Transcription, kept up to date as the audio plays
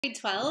Grade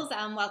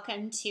 12s,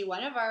 welcome to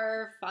one of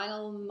our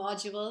final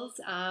modules.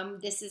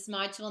 This is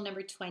module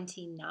number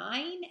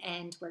 29,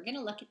 and we're going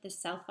to look at the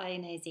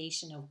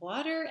self-ionization of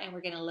water, and we're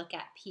going to look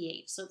at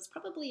pH. So it's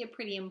probably a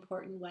pretty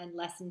important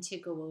lesson to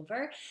go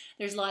over.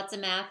 There's lots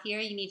of math here.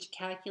 You need your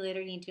calculator.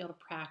 You need to be able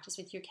to practice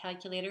with your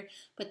calculator.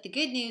 But the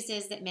good news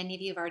is that many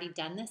of you have already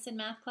done this in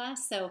math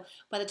class. So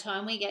by the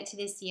time we get to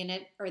this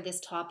unit or this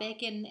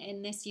topic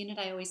in this unit,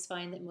 I always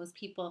find that most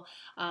people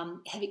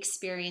have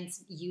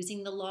experienced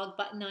using the log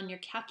button on your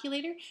calculator,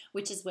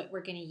 which is what we're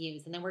going to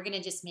use. And then we're going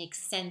to just make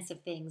sense of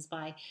things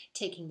by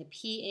taking the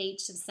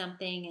pH of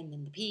something and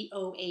then the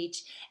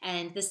pOH.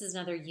 And this is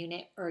another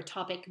unit or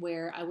topic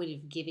where I would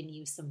have given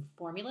you some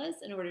formulas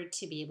in order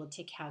to be able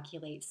to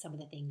calculate some of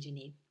the things you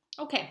need.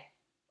 Okay.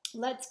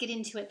 Let's get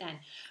into it then.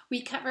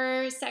 We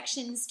cover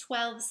sections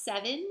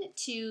 12.7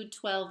 to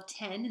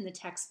 12.10 in the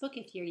textbook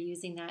if you're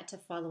using that to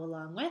follow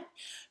along with.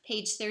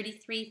 Page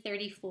 33,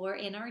 34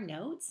 in our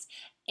notes.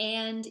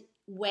 And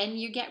when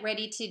you get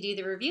ready to do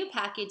the review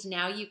package,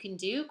 now you can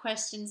do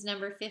questions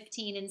number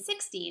 15 and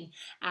 16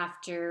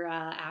 after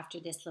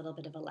this little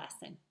bit of a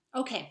lesson.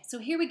 Okay, so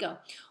here we go.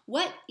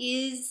 What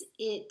is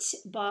it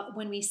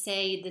when we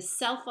say the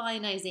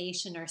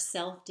self-ionization or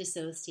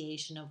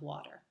self-dissociation of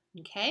water?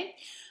 Okay.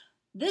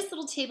 This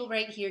little table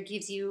right here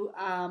gives you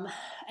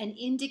an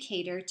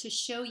indicator to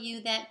show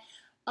you that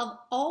of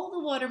all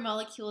the water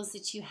molecules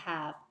that you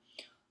have,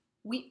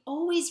 we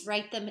always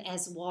write them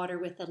as water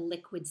with a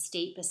liquid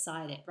state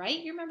beside it, right?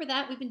 You remember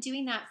that? We've been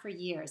doing that for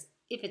years,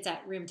 if it's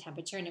at room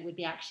temperature, and it would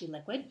be actually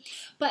liquid.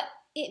 But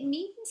it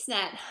means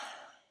that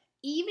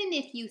even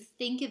if you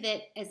think of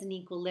it as an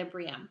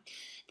equilibrium,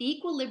 the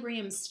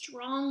equilibrium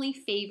strongly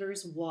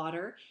favors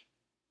water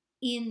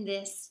in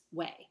this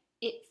way.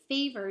 It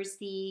favors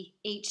the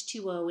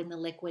H2O in the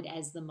liquid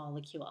as the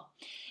molecule.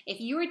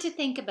 If you were to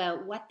think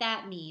about what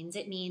that means,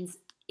 it means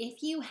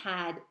if you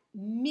had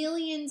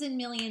millions and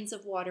millions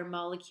of water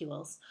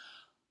molecules,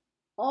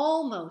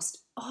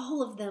 almost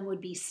all of them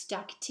would be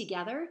stuck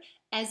together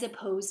as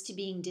opposed to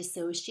being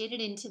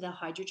dissociated into the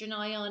hydrogen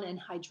ion and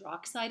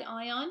hydroxide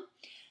ion.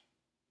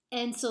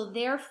 And so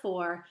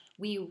therefore,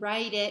 we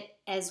write it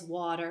as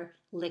water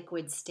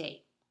liquid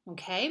state.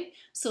 Okay,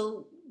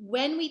 so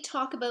when we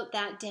talk about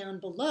that down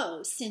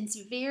below, since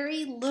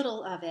very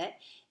little of it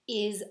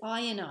is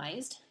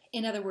ionized,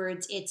 in other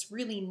words, it's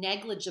really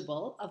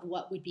negligible of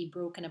what would be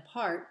broken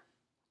apart,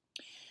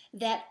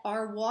 that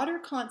our water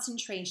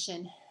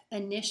concentration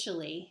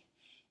initially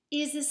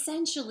is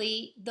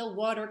essentially the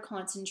water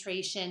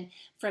concentration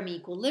from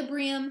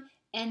equilibrium,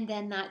 and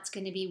then that's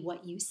going to be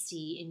what you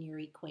see in your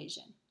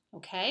equation.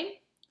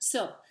 Okay,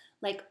 so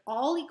like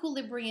all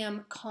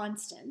equilibrium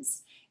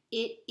constants,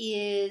 it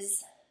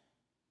is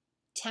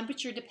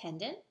temperature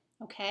dependent,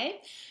 okay?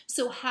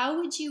 So how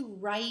would you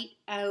write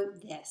out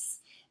this?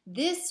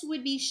 This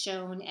would be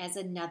shown as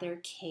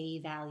another K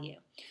value,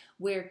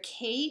 where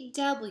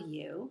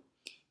KW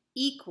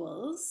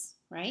equals,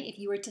 right? If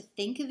you were to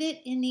think of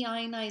it in the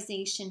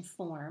ionization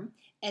form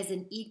as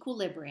an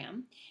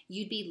equilibrium,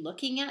 you'd be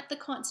looking at the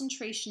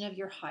concentration of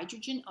your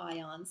hydrogen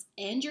ions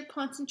and your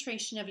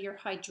concentration of your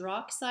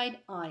hydroxide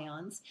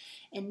ions,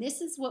 and this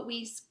is what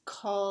we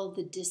call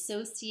the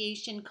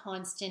dissociation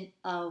constant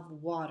of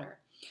water,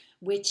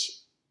 which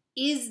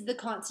is the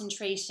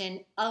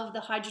concentration of the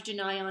hydrogen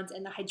ions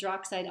and the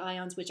hydroxide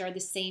ions, which are the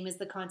same as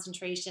the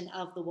concentration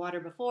of the water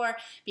before,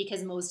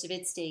 because most of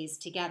it stays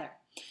together.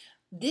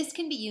 This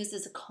can be used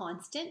as a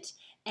constant,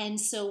 and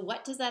so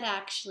what does that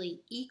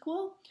actually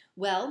equal?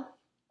 Well,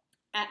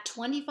 at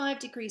 25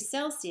 degrees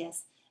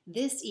Celsius,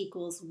 this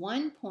equals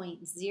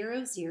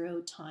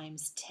 1.00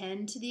 times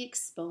 10 to the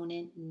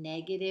exponent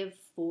negative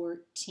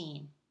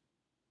 14.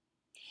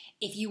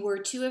 If you were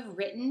to have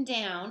written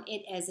down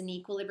it as an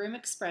equilibrium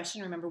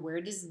expression, remember,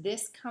 where does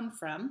this come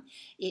from?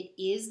 It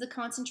is the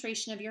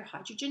concentration of your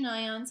hydrogen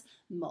ions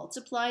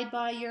multiplied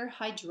by your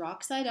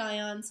hydroxide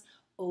ions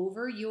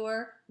over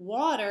your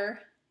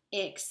water,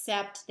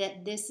 except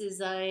that this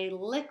is a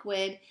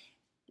liquid.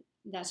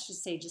 Let's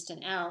just say just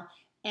an L.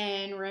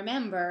 And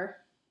remember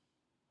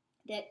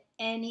that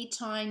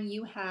anytime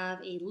you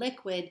have a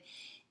liquid,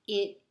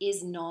 it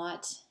is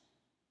not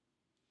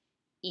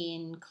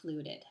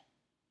included.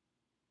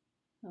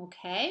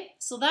 Okay,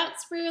 so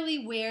that's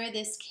really where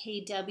this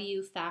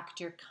KW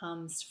factor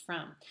comes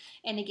from.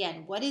 And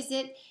again, what is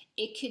it?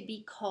 It could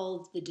be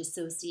called the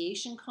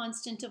dissociation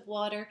constant of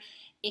water.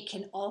 It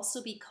can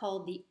also be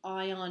called the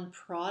ion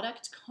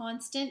product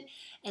constant.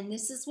 And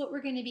this is what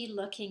we're going to be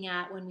looking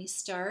at when we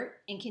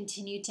start and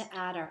continue to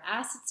add our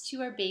acids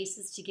to our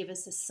bases to give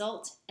us a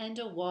salt and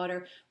a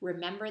water.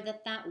 Remember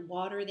that that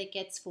water that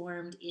gets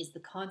formed is the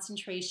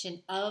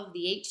concentration of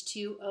the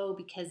H2O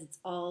because it's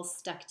all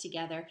stuck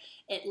together.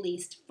 At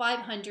least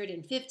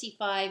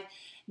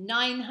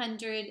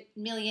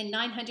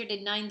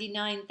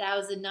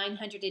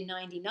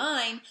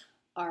 555,999,999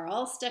 are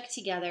all stuck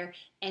together,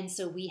 and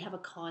so we have a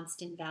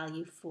constant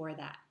value for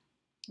that.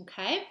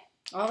 Okay?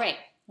 All right,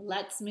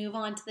 Let's move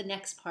on to the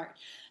next part.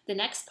 The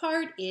next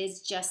part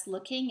is just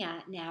looking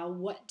at now,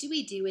 what do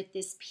we do with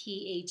this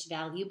pH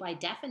value? By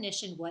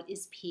definition, what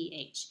is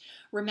pH?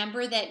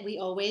 Remember that we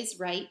always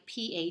write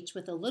pH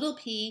with a little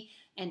p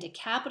and a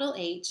capital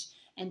H,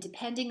 and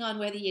depending on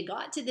whether you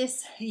got to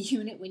this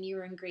unit when you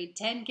were in grade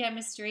 10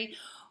 chemistry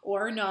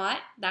or not,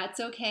 that's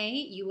okay.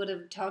 You would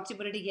have talked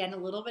about it again a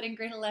little bit in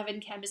grade 11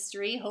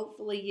 chemistry.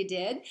 Hopefully you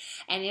did.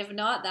 And if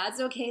not, that's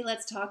okay.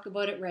 Let's talk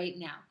about it right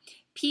now.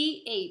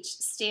 pH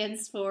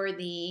stands for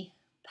the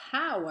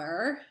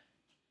power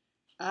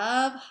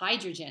of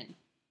hydrogen.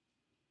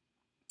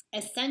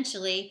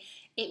 Essentially,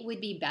 it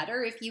would be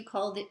better if you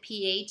called it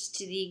pH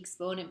to the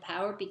exponent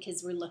power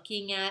because we're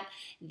looking at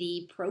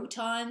the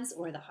protons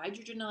or the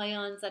hydrogen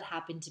ions that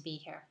happen to be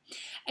here.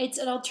 It's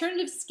an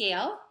alternative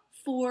scale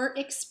for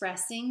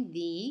expressing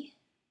the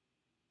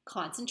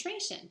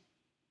concentration,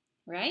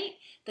 right?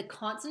 The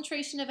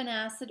concentration of an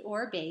acid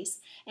or a base,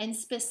 and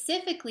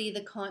specifically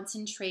the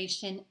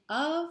concentration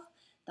of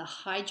the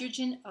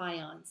hydrogen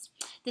ions.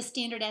 The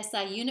standard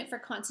SI unit for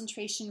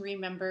concentration,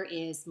 remember,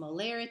 is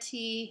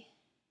molarity.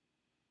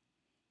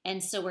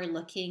 And so we're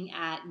looking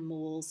at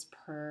moles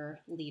per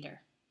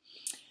liter.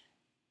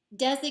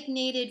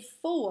 Designated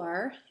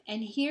for,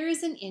 and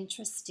here's an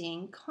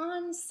interesting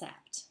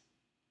concept.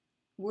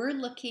 We're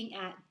looking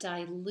at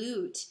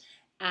dilute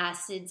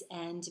acids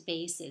and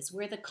bases,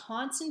 where the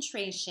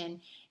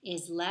concentration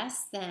is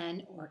less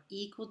than or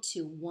equal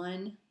to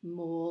 1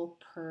 mole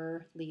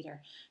per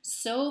liter.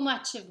 So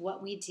much of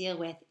what we deal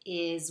with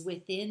is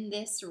within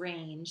this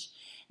range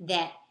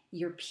that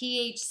your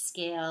pH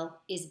scale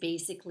is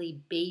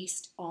basically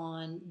based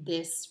on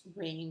this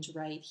range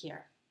right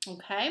here,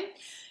 okay?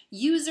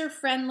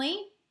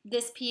 User-friendly,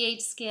 this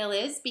pH scale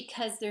is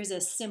because there's a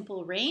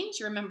simple range.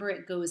 Remember,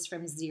 it goes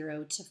from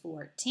 0 to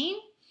 14.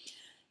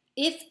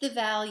 If the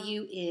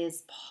value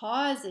is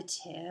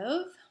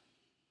positive,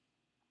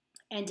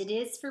 and it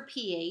is for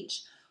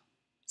pH,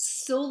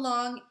 so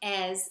long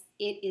as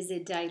it is a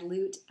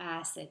dilute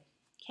acid,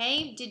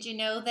 okay? Did you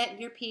know that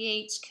your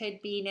pH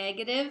could be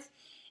negative?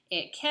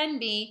 It can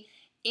be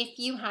if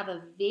you have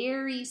a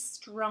very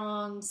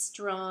strong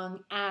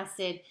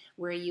acid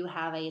where you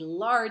have a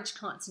large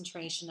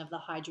concentration of the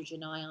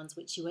hydrogen ions,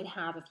 which you would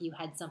have if you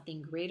had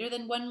something greater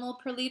than 1 mole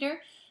per liter,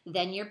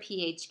 then your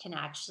pH can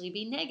actually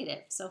be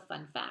negative. So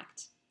fun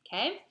fact,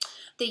 okay?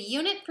 The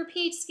unit for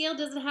pH scale,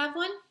 does it have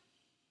one?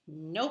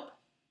 Nope.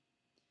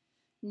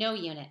 No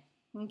unit,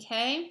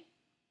 okay?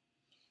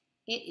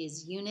 It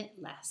is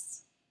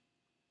unitless.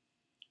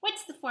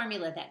 What's the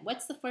formula then?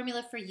 What's the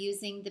formula for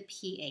using the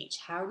pH?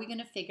 How are we going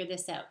to figure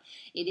this out?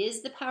 It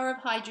is the power of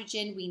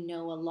hydrogen. We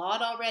know a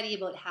lot already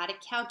about how to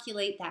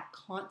calculate that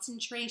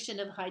concentration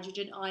of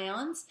hydrogen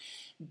ions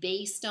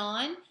based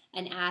on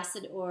an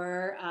acid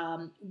or,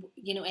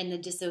 and the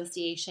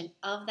dissociation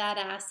of that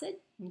acid,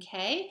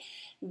 okay?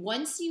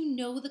 Once you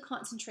know the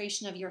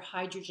concentration of your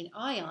hydrogen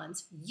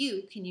ions,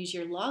 you can use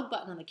your log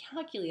button on the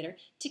calculator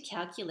to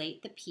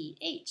calculate the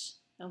pH.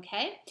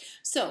 Okay,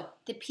 so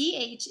the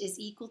pH is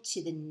equal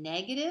to the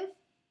negative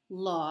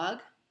log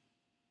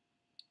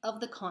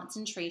of the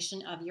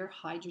concentration of your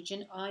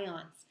hydrogen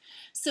ions.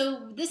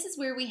 So this is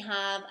where we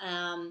have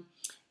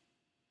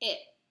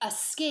a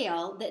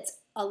scale that's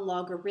a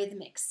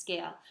logarithmic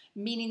scale,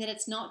 meaning that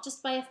it's not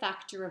just by a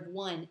factor of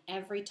 1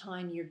 every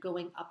time you're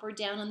going up or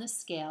down on the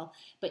scale,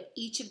 but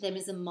each of them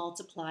is a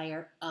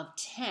multiplier of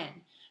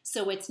 10.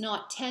 So it's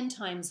not 10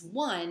 times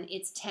 1,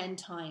 it's 10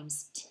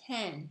 times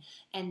 10,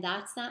 and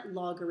that's that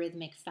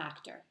logarithmic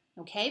factor.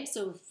 Okay,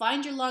 so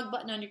find your log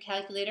button on your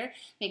calculator.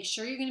 Make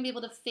sure you're going to be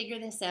able to figure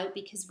this out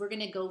because we're going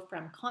to go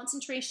from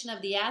concentration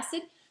of the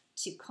acid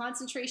to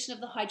concentration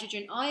of the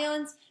hydrogen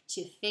ions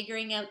to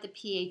figuring out the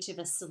pH of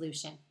a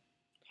solution.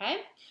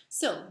 Okay,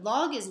 so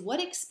log is what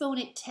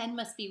exponent 10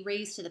 must be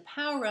raised to the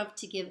power of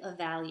to give a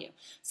value.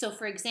 So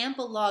for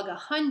example, log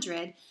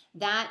 100,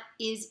 that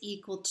is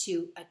equal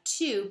to a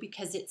 2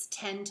 because it's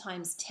 10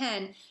 times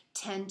 10,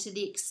 10 to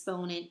the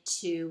exponent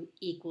 2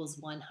 equals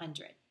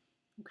 100.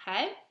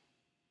 Okay,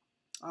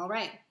 all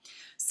right,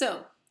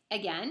 so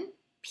again,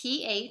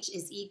 pH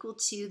is equal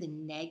to the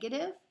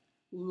negative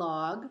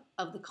log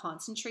of the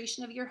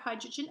concentration of your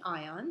hydrogen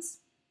ions,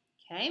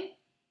 okay?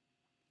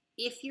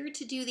 If you're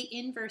to do the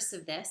inverse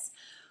of this,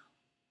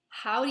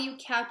 how do you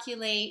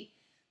calculate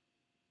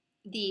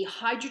the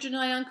hydrogen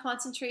ion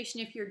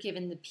concentration if you're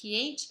given the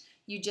pH?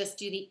 You just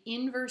do the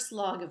inverse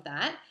log of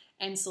that.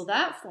 And so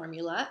that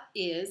formula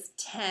is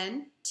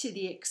 10 to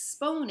the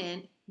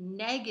exponent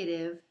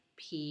negative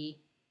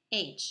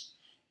pH.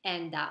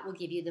 And that will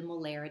give you the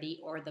molarity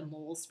or the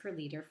moles per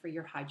liter for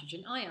your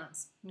hydrogen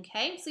ions.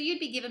 Okay, so you'd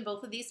be given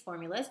both of these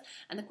formulas,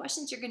 and the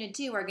questions you're going to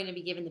do are going to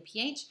be given the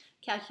pH,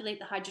 calculate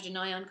the hydrogen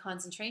ion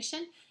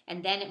concentration,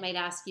 and then it might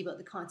ask you about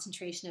the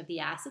concentration of the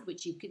acid,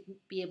 which you could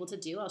be able to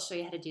do. I'll show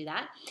you how to do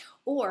that.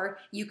 Or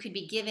you could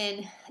be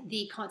given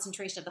the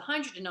concentration of the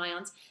hydrogen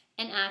ions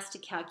and asked to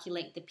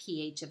calculate the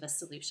pH of a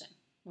solution.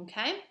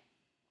 Okay,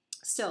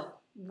 so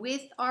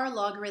with our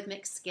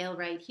logarithmic scale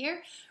right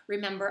here,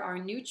 remember our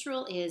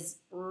neutral is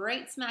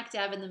right smack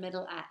dab in the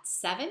middle at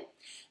 7.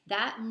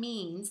 That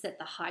means that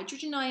the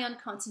hydrogen ion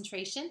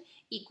concentration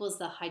equals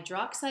the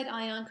hydroxide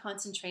ion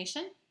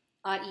concentration,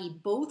 i.e.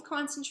 both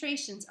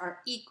concentrations are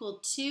equal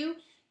to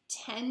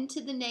 10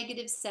 to the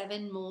negative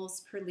 7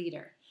 moles per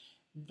liter.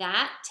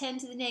 That 10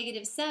 to the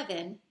negative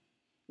 7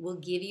 will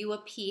give you a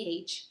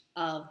pH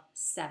of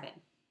 7,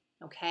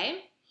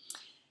 okay?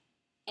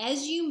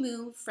 As you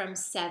move from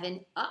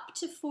 7 up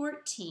to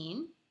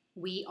 14,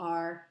 we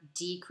are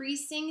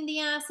decreasing the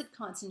acid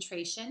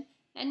concentration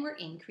and we're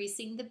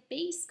increasing the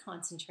base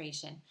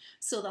concentration.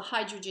 So the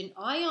hydrogen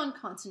ion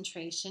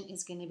concentration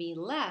is going to be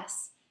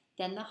less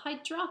than the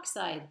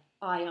hydroxide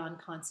ion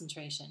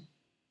concentration.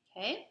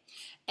 Okay?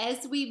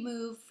 As we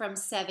move from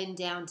 7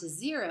 down to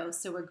 0,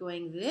 so we're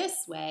going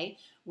this way,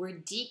 we're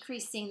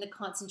decreasing the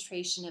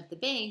concentration of the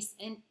base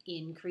and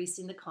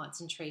increasing the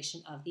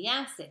concentration of the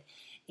acid.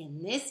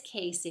 In this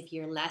case, if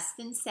you're less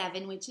than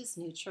 7, which is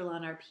neutral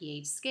on our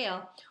pH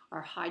scale,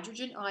 our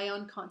hydrogen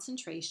ion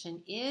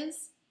concentration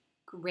is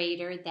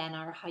greater than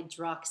our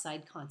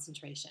hydroxide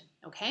concentration,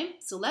 okay?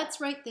 So let's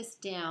write this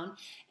down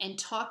and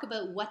talk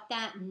about what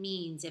that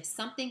means if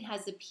something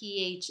has a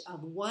pH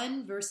of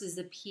 1 versus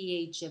a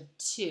pH of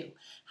 2.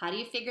 How do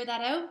you figure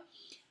that out?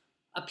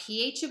 A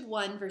pH of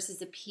 1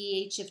 versus a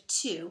pH of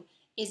 2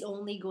 is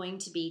only going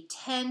to be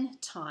 10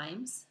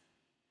 times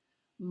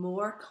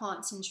more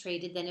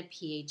concentrated than a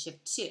pH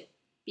of 2.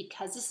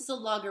 Because this is a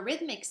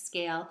logarithmic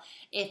scale,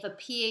 if a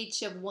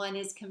pH of 1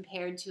 is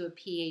compared to a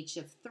pH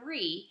of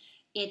 3,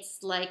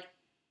 it's like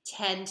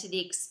 10 to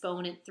the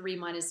exponent 3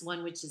 minus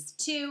 1, which is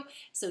 2.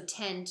 So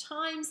 10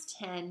 times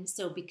 10.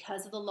 So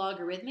because of the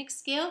logarithmic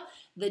scale,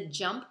 the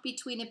jump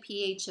between a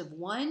pH of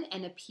 1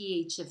 and a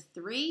pH of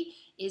 3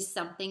 is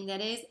something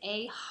that is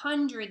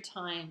 100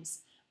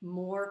 times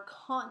more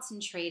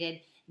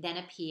concentrated than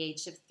a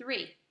pH of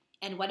 3.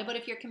 And what about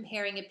if you're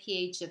comparing a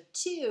pH of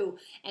 2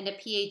 and a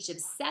pH of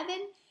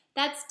 7?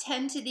 That's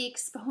 10 to the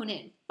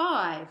exponent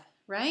 5,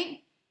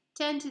 right?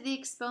 10 to the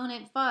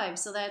exponent 5.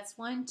 So that's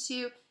 1,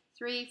 2,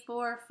 3,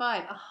 4,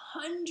 5.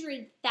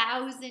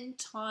 100,000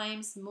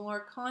 times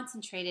more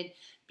concentrated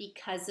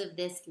because of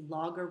this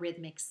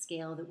logarithmic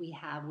scale that we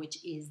have,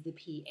 which is the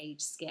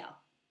pH scale.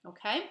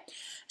 Okay?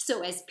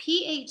 So as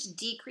pH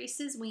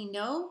decreases, we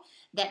know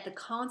that the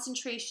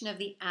concentration of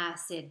the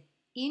acid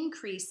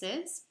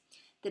increases.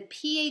 The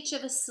pH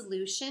of a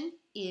solution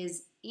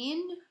is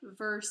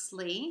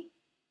inversely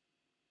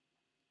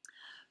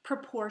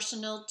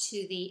proportional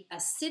to the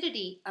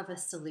acidity of a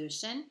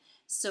solution.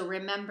 So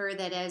remember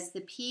that as the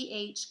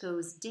pH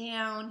goes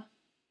down,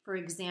 for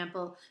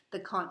example, the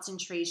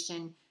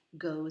concentration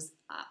goes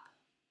up.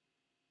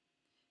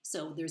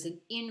 So there's an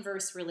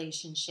inverse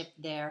relationship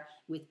there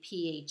with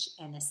pH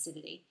and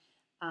acidity.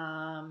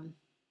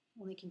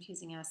 Only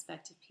confusing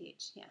aspect of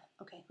pH. Yeah,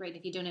 okay, great.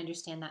 If you don't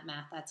understand that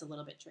math, that's a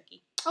little bit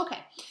tricky. Okay,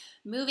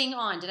 moving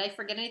on. Did I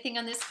forget anything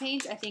on this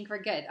page? I think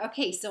we're good.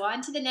 Okay, so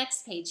on to the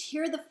next page.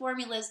 Here are the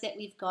formulas that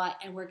we've got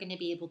and we're going to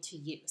be able to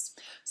use.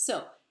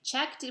 So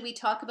check, did we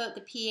talk about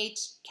the pH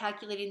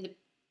calculating the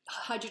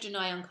hydrogen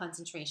ion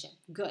concentration?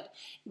 Good.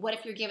 What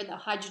if you're given the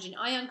hydrogen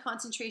ion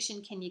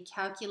concentration? Can you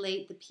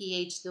calculate the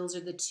pH? Those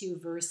are the two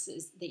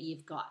verses that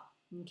you've got.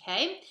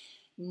 Okay,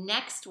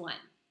 next one.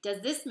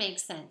 Does this make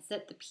sense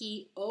that the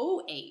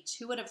pOH,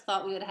 who would have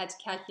thought we would have had to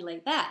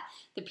calculate that?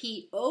 The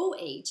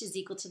pOH is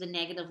equal to the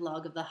negative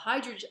log of the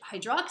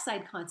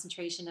hydroxide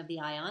concentration of the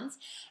ions.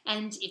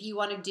 And if you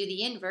want to do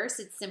the inverse,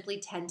 it's simply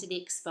 10 to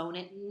the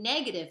exponent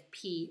negative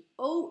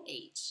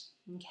pOH.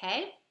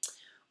 Okay?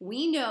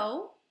 We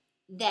know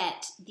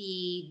that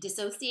the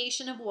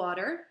dissociation of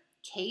water,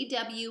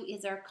 Kw,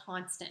 is our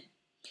constant.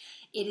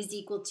 It is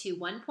equal to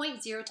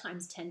 1.0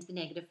 times 10 to the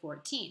negative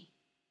 14.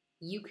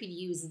 You could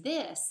use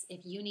this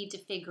if you need to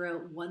figure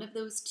out one of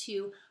those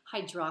two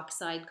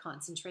hydroxide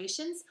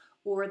concentrations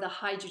or the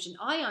hydrogen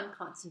ion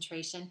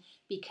concentration,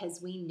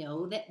 because we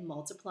know that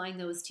multiplying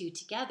those two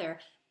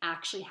together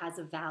actually has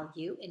a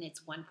value, and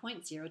it's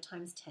 1.0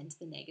 times 10 to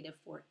the negative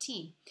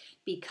 14.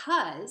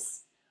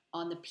 Because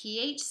on the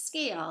pH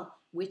scale,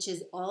 which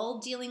is all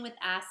dealing with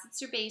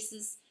acids or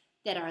bases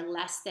that are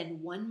less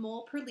than 1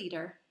 mole per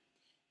liter,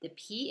 the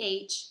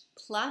pH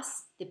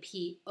plus the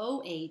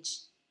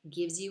pOH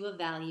gives you a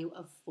value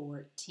of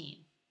 14.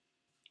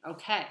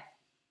 Okay,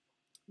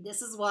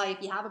 this is why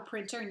if you have a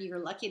printer and you're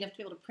lucky enough to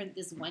be able to print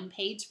this one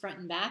page front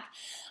and back,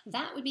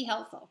 that would be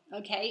helpful.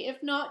 Okay,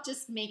 if not,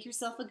 just make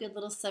yourself a good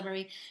little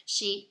summary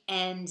sheet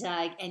and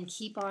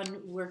keep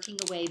on working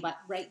away, but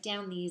write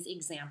down these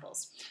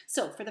examples.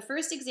 So for the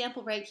first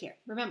example right here,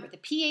 remember the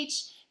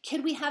pH,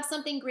 could we have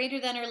something greater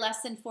than or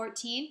less than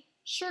 14?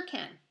 Sure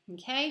can.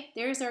 Okay,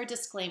 there's our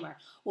disclaimer.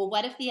 Well,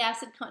 what if the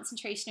acid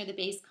concentration or the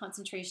base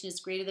concentration is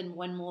greater than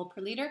 1 mole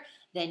per liter?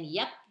 Then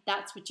yep,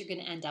 that's what you're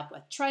going to end up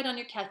with. Try it on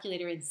your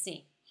calculator and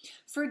see.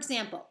 For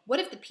example,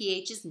 what if the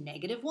pH is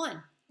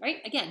 -1?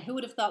 Right? Again, who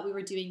would have thought we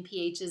were doing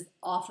pHs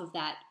off of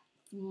that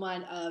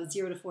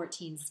 0 to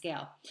 14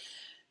 scale?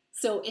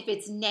 So if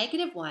it's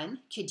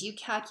 -1, could you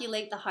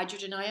calculate the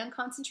hydrogen ion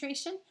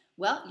concentration?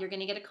 Well, you're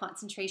going to get a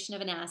concentration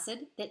of an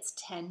acid that's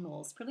 10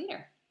 moles per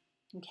liter.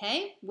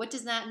 Okay, what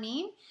does that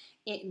mean?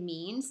 It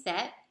means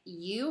that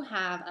you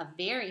have a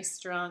very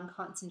strong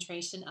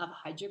concentration of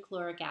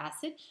hydrochloric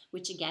acid,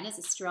 which again is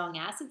a strong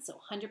acid, so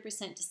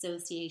 100%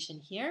 dissociation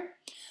here.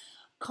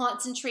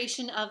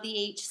 Concentration of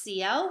the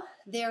HCl,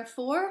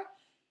 therefore,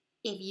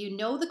 if you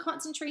know the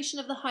concentration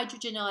of the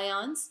hydrogen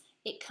ions,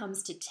 it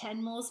comes to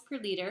 10 moles per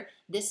liter.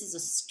 This is a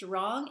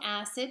strong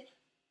acid,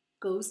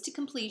 goes to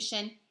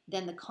completion,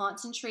 then the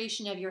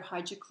concentration of your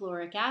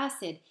hydrochloric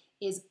acid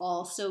is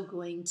also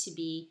going to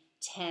be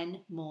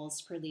 10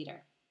 moles per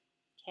liter.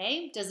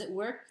 Okay, does it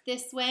work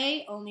this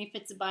way? Only if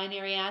it's a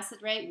binary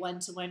acid, right?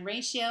 1-to-1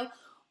 ratio.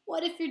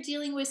 What if you're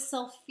dealing with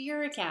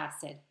sulfuric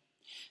acid?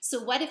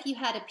 So what if you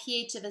had a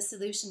pH of a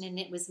solution and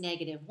it was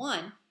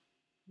 -1?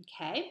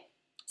 Okay,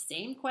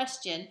 same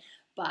question,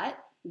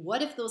 but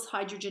what if those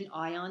hydrogen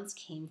ions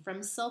came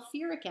from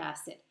sulfuric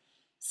acid?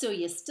 So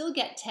you still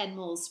get 10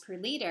 moles per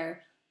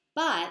liter,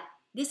 but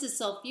this is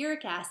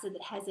sulfuric acid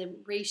that has a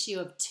ratio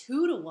of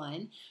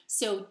 2-to-1,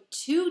 so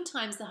 2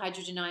 times the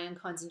hydrogen ion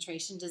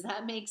concentration. Does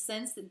that make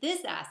sense? That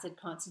this acid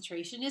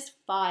concentration is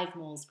 5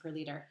 moles per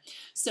liter.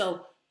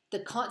 So the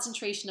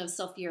concentration of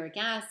sulfuric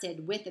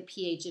acid with a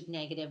pH of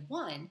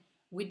 -1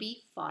 would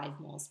be 5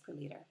 moles per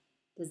liter.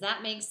 Does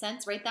that make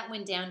sense? Write that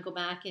one down, go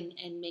back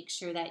and make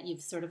sure that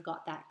you've sort of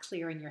got that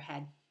clear in your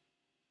head.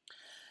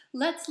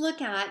 Let's look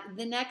at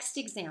the next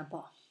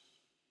example.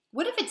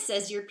 What if it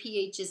says your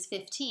pH is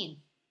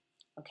 15?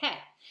 Okay,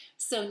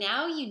 so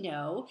now you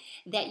know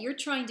that you're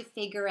trying to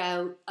figure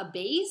out a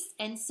base,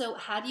 and so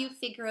how do you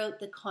figure out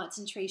the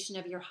concentration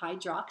of your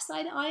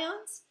hydroxide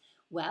ions?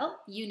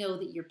 Well, you know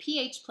that your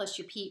pH plus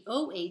your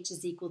pOH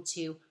is equal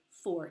to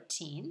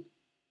 14.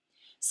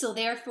 So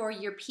therefore,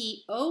 your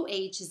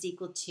pOH is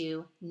equal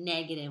to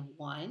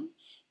 -1.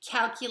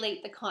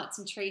 Calculate the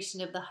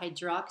concentration of the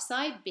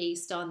hydroxide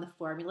based on the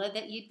formula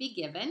that you'd be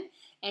given,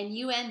 and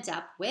you end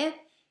up with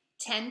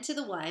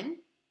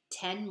 10⁻⁻⁴,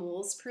 10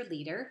 moles per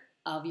liter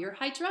of your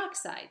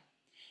hydroxide.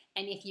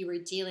 And if you were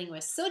dealing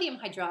with sodium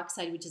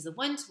hydroxide, which is a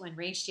 1-to-1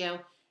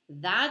 ratio,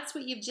 that's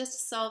what you've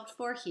just solved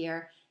for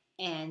here.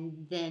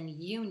 And then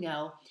you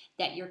know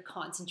that your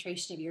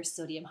concentration of your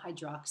sodium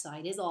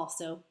hydroxide is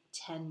also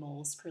 10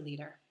 moles per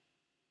liter.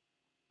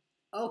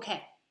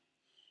 Okay,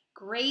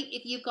 great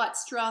if you've got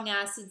strong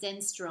acids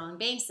and strong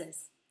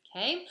bases.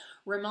 Okay,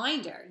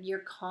 reminder, your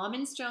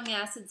common strong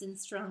acids and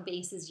strong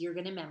bases you're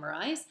going to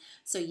memorize.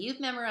 So you've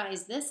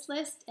memorized this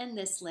list and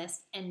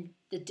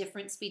the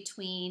difference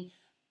between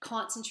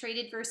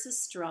concentrated versus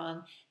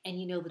strong, and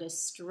you know that a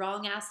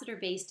strong acid or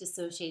base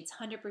dissociates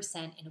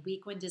 100% and a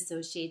weak one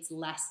dissociates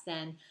less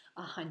than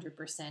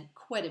 100%,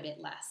 quite a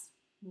bit less.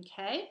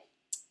 Okay,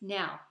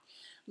 now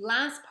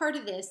last part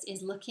of this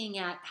is looking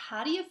at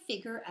how do you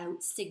figure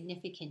out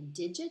significant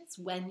digits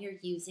when you're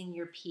using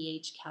your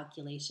pH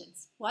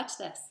calculations. Watch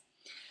this.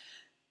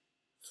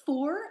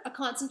 For a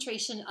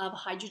concentration of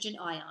hydrogen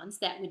ions,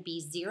 that would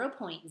be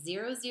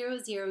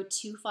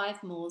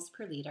 0.00025 moles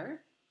per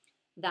liter.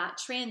 That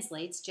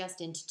translates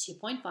just into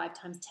 2.5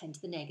 times 10 to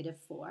the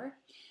 -4.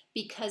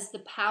 Because the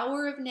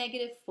power of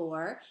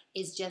 -4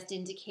 is just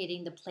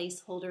indicating the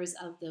placeholders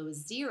of those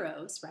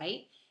zeros,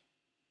 right?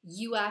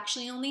 You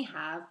actually only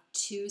have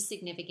 2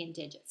 significant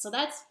digits. So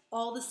that's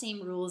all the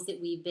same rules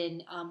that we've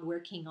been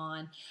working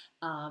on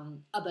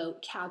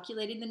about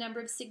calculating the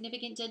number of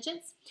significant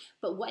digits.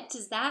 But what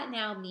does that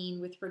now mean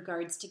with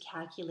regards to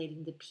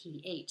calculating the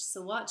pH?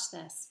 So watch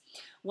this.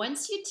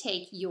 Once you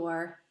take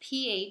your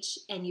pH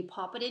and you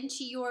pop it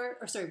into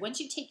once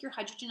you take your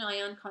hydrogen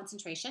ion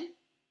concentration,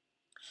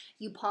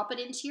 you pop it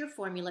into your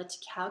formula to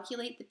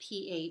calculate the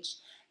pH.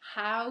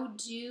 How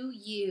do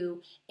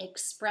you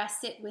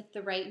express it with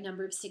the right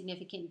number of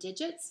significant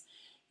digits?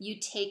 You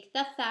take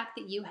the fact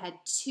that you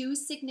had 2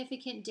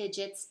 significant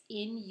digits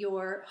in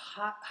your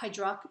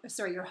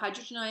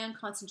hydrogen ion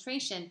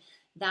concentration.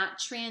 That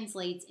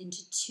translates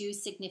into 2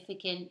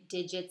 significant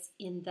digits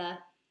in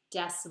the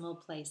decimal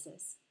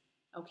places.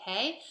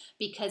 Okay?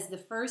 Because the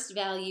first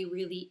value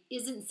really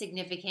isn't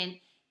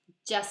significant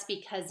just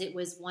because it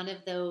was one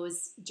of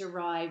those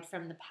derived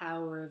from the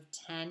power of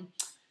 10.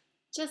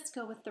 Just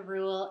go with the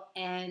rule,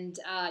 and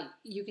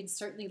you can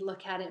certainly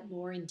look at it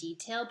more in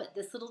detail, but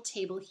this little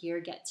table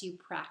here gets you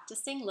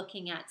practicing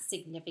looking at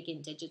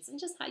significant digits and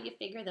just how you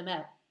figure them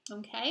out.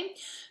 Okay,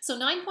 so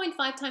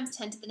 9.5 times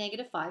 10 to the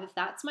 -5, if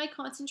that's my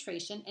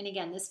concentration, and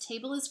again, this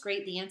table is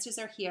great, the answers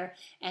are here,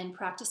 and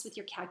practice with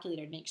your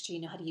calculator to make sure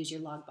you know how to use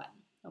your log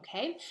button.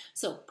 Okay,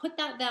 so put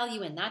that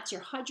value in. That's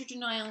your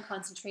hydrogen ion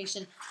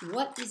concentration.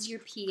 What is your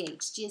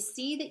pH? Do you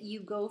see that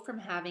you go from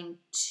having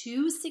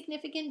 2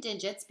 significant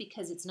digits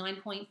because it's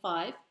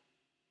 9.5?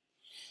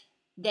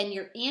 Then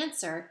your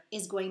answer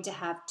is going to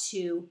have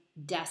 2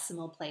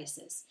 decimal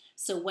places.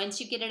 So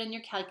once you get it on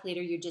your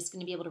calculator, you're just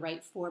going to be able to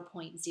write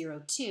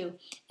 4.02,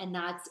 and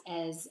that's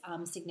as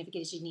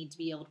significant as you need to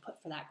be able to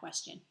put for that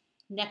question.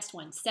 Next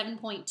one,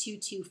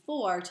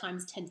 7.224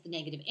 times 10 to the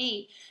negative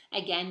 8.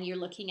 Again, you're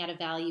looking at a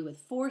value with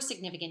 4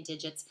 significant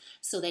digits,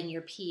 so then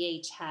your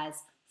pH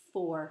has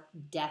 4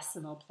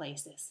 decimal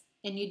places.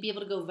 And you'd be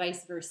able to go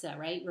vice versa,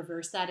 right?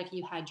 Reverse that if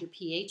you had your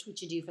pH,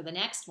 which you do for the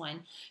next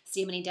one.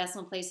 See how many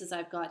decimal places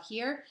I've got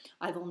here?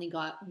 I've only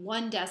got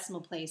 1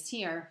 decimal place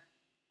here,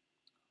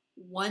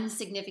 1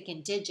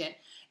 significant digit,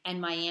 and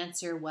my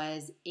answer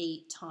was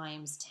 8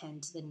 times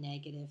 10 to the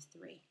negative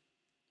 3.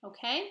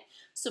 Okay,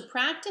 so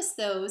practice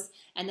those,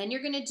 and then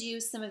you're going to do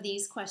some of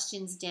these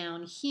questions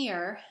down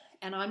here,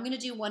 and I'm going to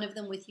do one of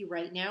them with you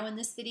right now in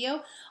this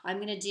video. I'm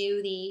going to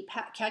do the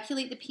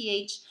calculate the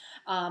pH.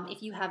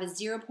 If you have a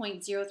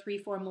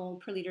 0.034 mole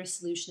per liter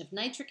solution of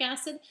nitric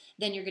acid,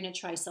 then you're going to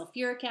try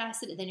sulfuric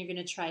acid, and then you're going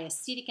to try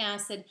acetic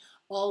acid,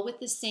 all with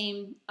the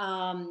same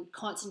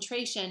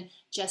concentration,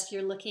 just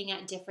you're looking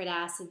at different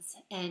acids,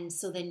 and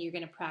so then you're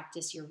going to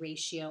practice your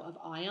ratio of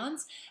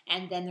ions,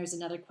 and then there's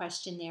another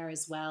question there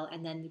as well,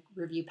 and then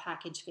review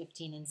package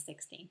 15 and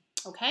 16.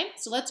 Okay,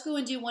 so let's go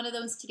and do one of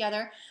those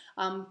together.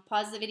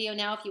 Pause the video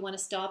now if you want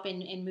to stop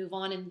and move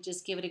on and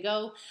just give it a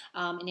go,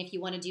 and if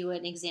you want to do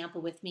an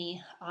example with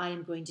me, I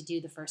am going to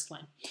do the first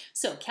one.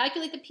 So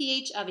calculate the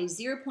pH of a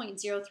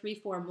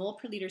 0.034 mole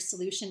per liter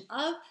solution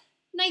of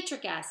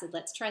nitric acid.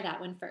 Let's try that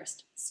one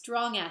first.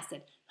 Strong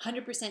acid,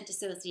 100%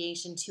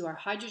 dissociation to our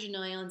hydrogen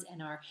ions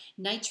and our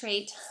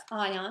nitrate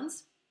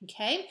ions.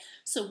 Okay,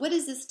 so what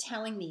is this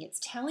telling me? It's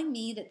telling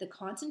me that the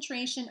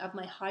concentration of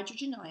my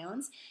hydrogen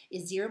ions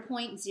is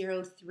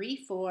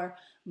 0.034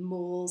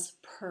 moles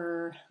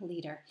per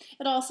liter.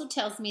 It also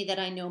tells me that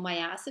I know my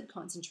acid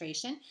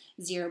concentration,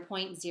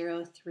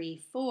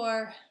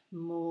 0.034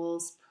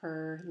 moles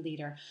per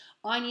liter.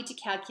 I need to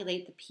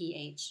calculate the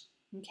pH.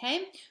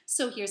 Okay,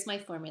 so here's my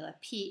formula.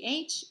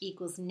 pH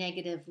equals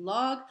negative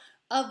log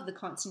of the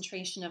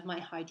concentration of my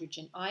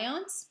hydrogen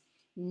ions,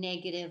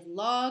 negative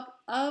log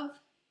of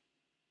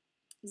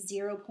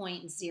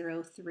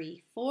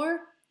 0.034.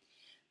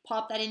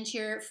 Pop that into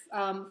your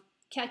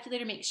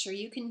calculator. Make sure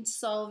you can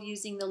solve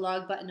using the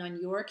log button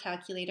on your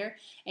calculator,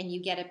 and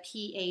you get a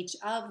pH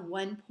of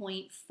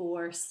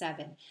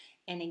 1.47.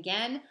 And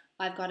again,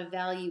 I've got a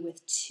value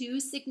with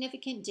 2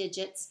 significant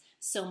digits,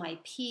 so my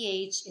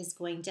pH is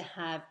going to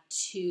have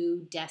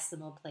 2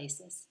 decimal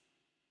places.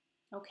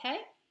 Okay?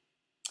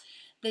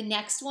 The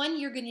next one,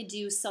 you're going to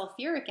do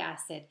sulfuric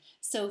acid.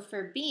 So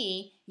for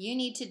B, you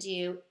need to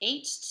do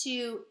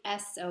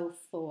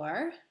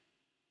H2SO4,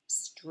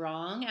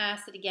 strong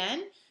acid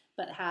again,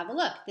 but have a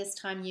look. This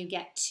time you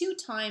get 2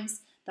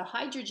 times the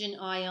hydrogen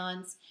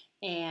ions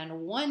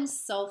and 1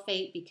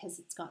 sulfate because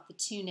it's got the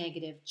 2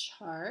 negative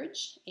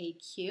charge,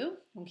 AQ,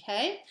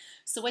 okay?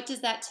 So what does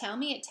that tell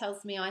me? It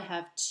tells me I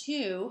have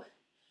 2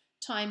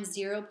 times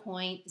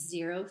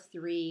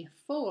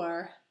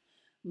 0.034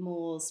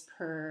 moles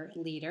per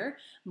liter.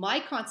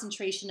 My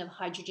concentration of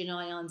hydrogen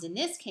ions in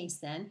this case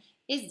then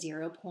is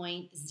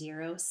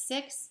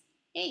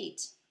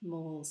 0.068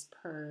 moles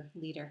per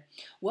liter.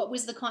 What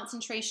was the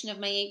concentration of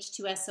my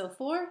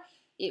H2SO4?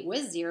 It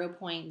was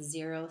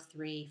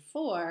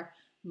 0.034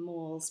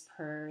 moles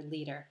per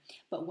liter.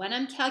 But when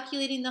I'm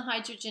calculating the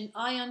hydrogen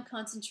ion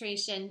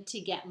concentration to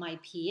get my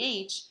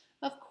pH,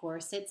 of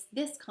course, it's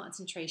this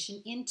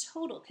concentration in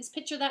total, because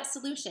picture that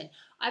solution.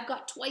 I've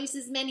got twice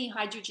as many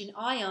hydrogen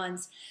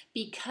ions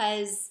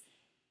because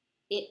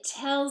it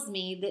tells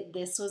me that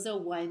this was a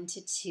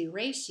 1:2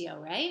 ratio,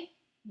 right?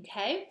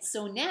 Okay,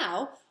 so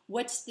now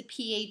what's the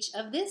pH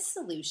of this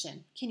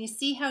solution? Can you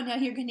see how now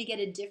you're going to get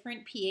a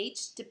different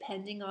pH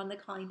depending on the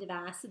kind of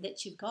acid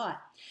that you've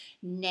got?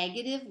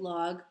 Negative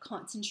log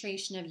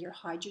concentration of your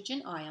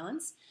hydrogen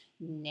ions,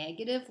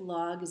 negative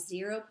log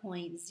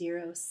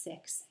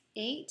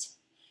 0.068,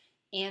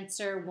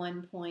 answer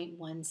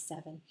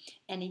 1.17.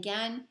 And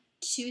again,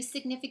 2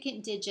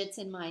 significant digits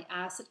in my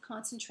acid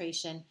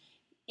concentration,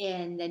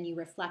 and then you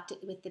reflect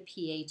it with the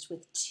pH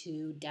with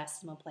 2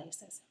 decimal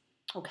places.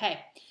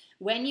 Okay,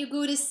 when you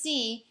go to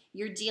C,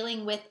 you're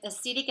dealing with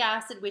acetic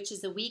acid, which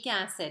is a weak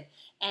acid.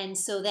 And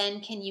so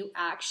then can you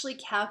actually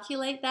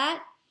calculate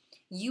that?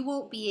 You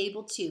won't be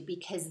able to,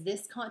 because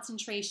this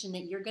concentration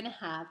that you're going to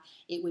have,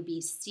 it would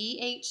be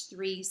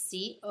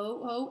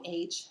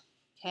CH3COOH,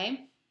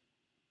 okay?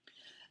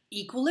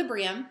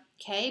 Equilibrium,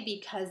 okay,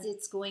 because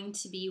it's going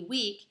to be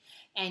weak,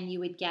 and you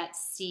would get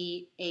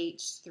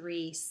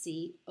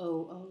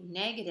CH3COO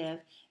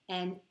negative,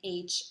 and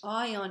H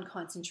ion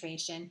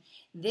concentration.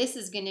 This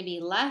is going to be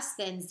less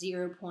than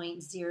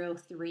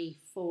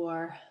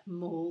 0.034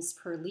 moles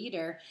per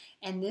liter,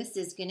 and this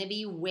is going to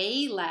be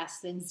way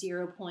less than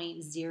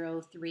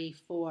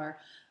 0.034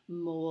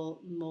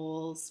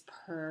 moles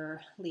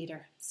per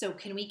liter. So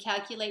can we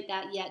calculate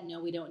that yet? No,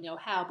 we don't know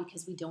how,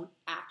 because we don't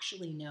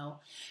actually know.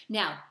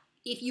 Now,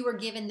 if you were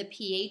given the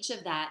pH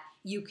of that,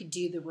 you could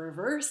do the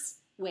reverse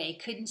way,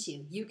 couldn't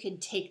you? You could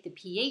take the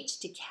pH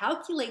to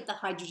calculate the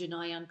hydrogen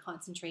ion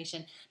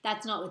concentration.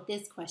 That's not what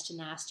this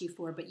question asked you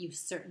for, but you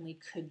certainly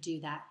could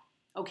do that.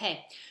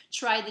 Okay,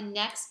 try the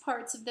next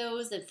parts of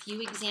those, a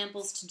few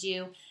examples to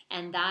do,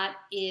 and that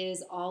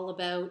is all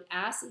about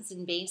acids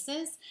and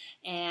bases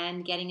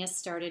and getting us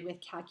started with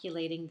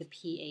calculating the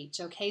pH.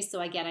 Okay,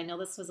 so again, I know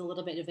this was a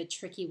little bit of a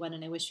tricky one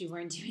and I wish we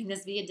weren't doing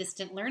this via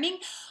distant learning,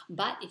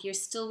 but if you're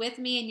still with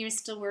me and you're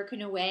still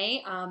working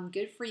away,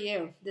 good for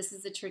you. This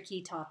is a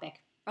tricky topic.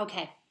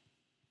 Okay,